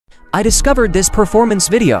I discovered this performance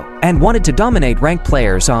video and wanted to dominate ranked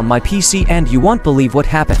players on my PC, and you won't believe what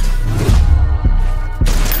happened.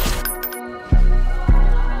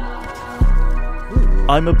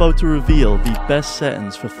 I'm about to reveal the best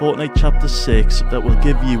settings for Fortnite Chapter 6 that will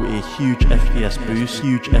give you a huge FPS boost,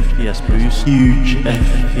 huge FPS boost, huge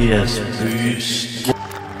FPS boost,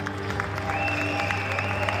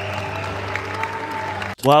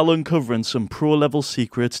 while uncovering some pro-level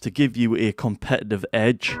secrets to give you a competitive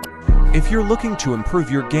edge. If you're looking to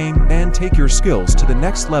improve your game and take your skills to the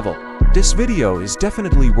next level, this video is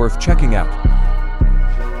definitely worth checking out.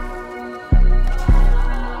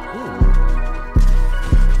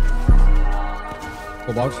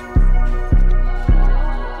 Go box.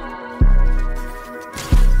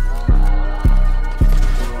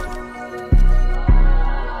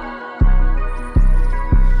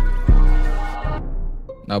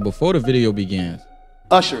 Now, before the video begins,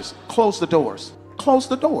 ushers, close the doors. Close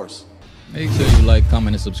the doors. Make sure you like,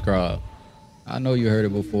 comment, and subscribe. I know you heard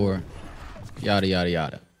it before. Yada, yada,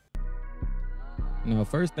 yada. Now,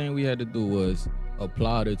 first thing we had to do was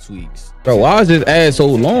apply the tweaks. Bro, why is this ad so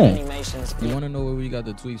long? You want to know where we got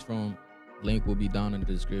the tweaks from? Link will be down in the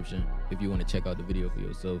description if you want to check out the video for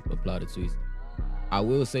yourself. Apply the tweaks. I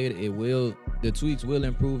will say that the tweaks will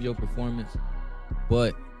improve your performance,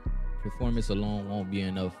 but performance alone won't be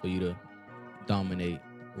enough for you to dominate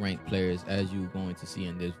ranked players, as you're going to see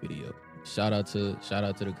in this video. Shout out to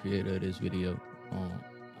the creator of this video.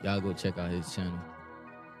 Y'all go check out his channel.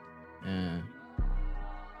 And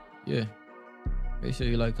yeah, make sure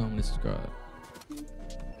you like, comment, and subscribe.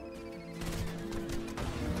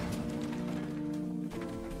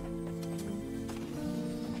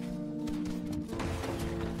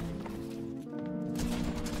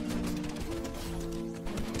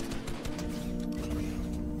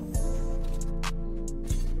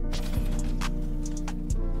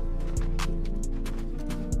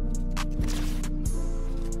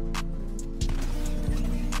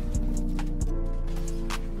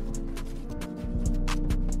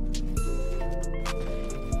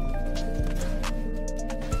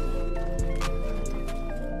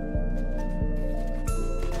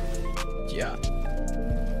 Yeah.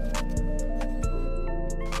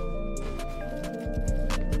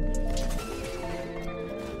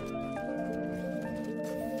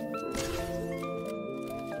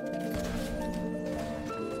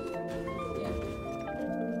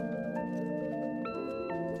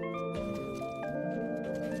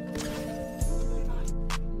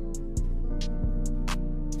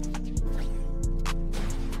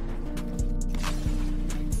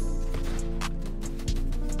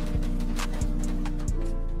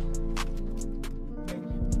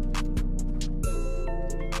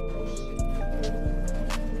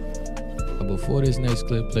 Before this next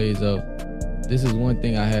clip plays out, this is one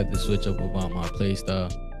thing I had to switch up about my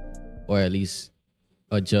playstyle, or at least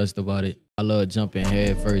adjust about it. I love jumping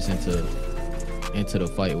head first into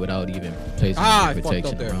the fight without even placing any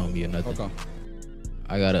protection around me or nothing. Okay.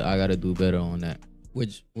 I gotta do better on that.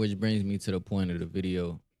 Which brings me to the point of the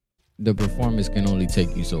video. The performance can only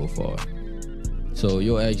take you so far, so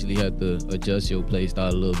you'll actually have to adjust your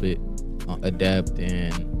playstyle a little bit, adapt,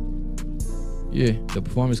 and yeah, the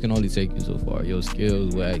performance can only take you so far. Your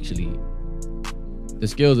skills will the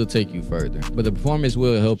skills will take you further, but the performance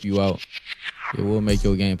will help you out. It will make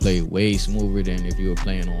your gameplay way smoother than if you were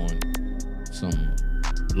playing on some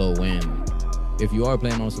low end. If you are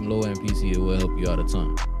playing on some low end PC, it will help you out a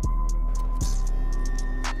ton.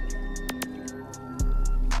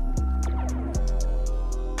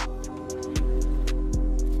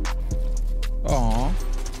 Aww.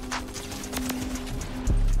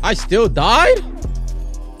 I still died?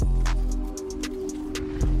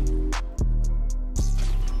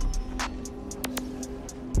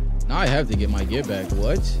 Now I have to get my gear back.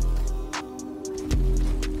 What?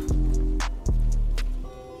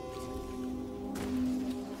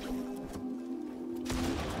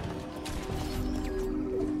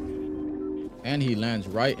 And he lands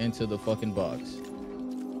right into the fucking box.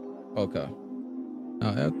 Okay. Now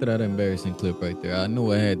after that embarrassing clip right there, I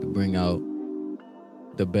knew I had to bring out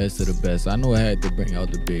the best of the best. I know I had to bring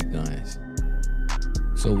out the big guns.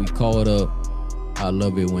 So we called up I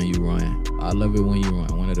Love It When You Run. I Love It When You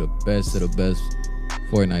Run. One of the best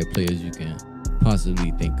Fortnite players you can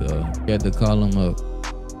possibly think of. You had to call him up,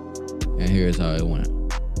 and here's how it went.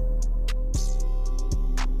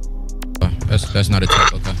 That's not a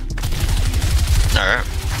tech, okay. Alright.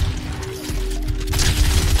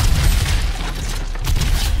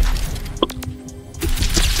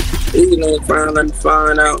 You know,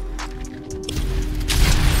 find out.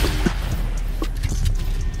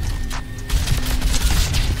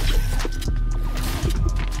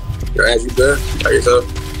 As you good? By yourself?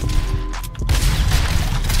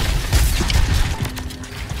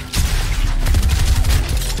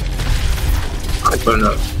 I'm putting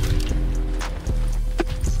up.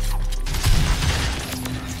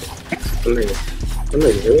 Come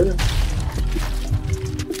here, here.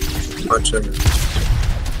 I'm checking.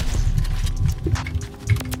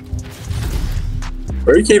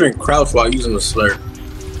 Bro, you can't even crouch while using the slurp.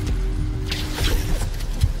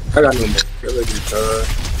 I got no mobility,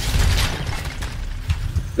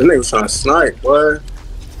 Them niggas trying to snipe, boy.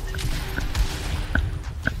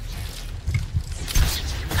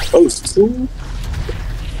 Oh, it's 2?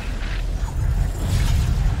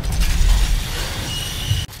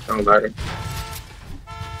 Don't matter.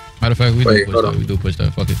 Matter of fact, we do push that. We do push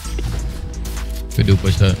that. Fuck it. We do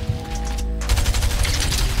push that.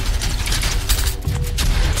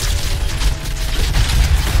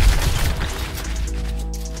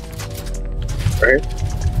 Right?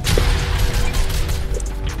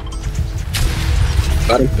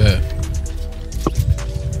 Got him. Yeah.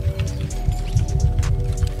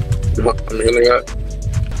 I'm healing up.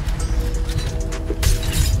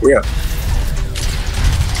 Yeah.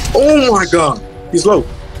 Oh my god. He's low.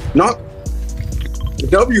 Knock.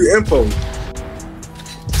 W info.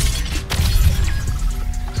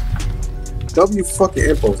 W fucking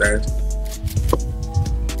info's ass.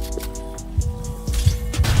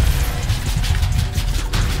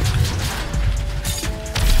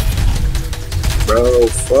 Bro,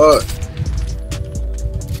 fuck.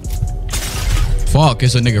 Fuck,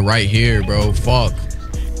 it's a nigga right here, bro. Fuck.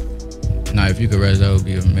 Nah, if you could res, that would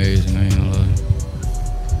be amazing. I ain't gonna lie.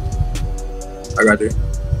 I got you.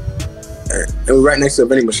 It was right next to the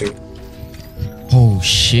vending machine. Oh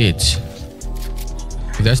shit.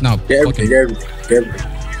 If that's not Get fucking. everything.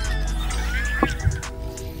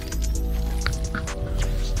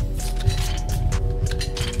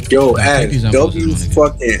 Yo, Ash, W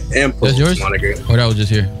fucking impulse. That's yours? Oh, that was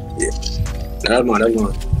just here. Yeah. Nah, that's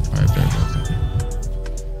mine.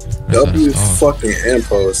 Alright, W fucking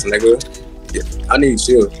impulse, nigga. Yeah, I need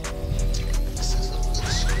shield.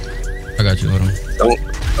 I got you. Hold on.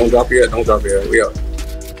 Don't drop yet. We up.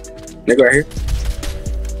 Nigga right here.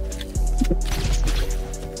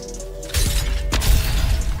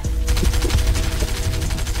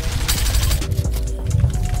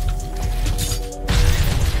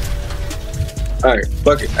 Alright,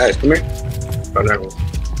 fuck it. Ash, come here. Oh, never mind.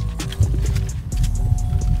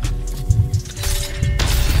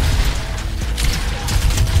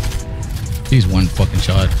 He's one fucking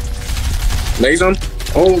shot. Laser him?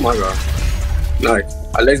 Oh my god. Nice.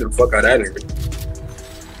 I lasered the fuck out of that nigga.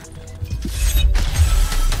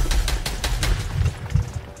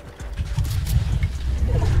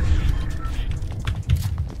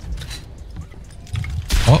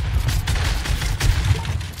 Oh.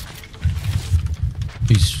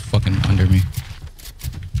 He's fucking under me.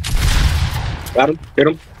 Got him. Hit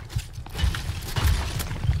him.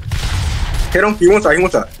 He wants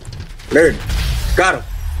that. There. Got him.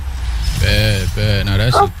 Bad. Now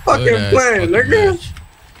that's Stop fucking playing, nigga.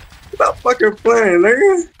 Stop fucking playing,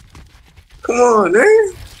 nigga. Come on,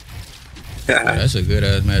 nigga. Yeah, that's a good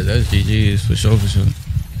ass match. That's GG's for sure.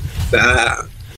 Nah.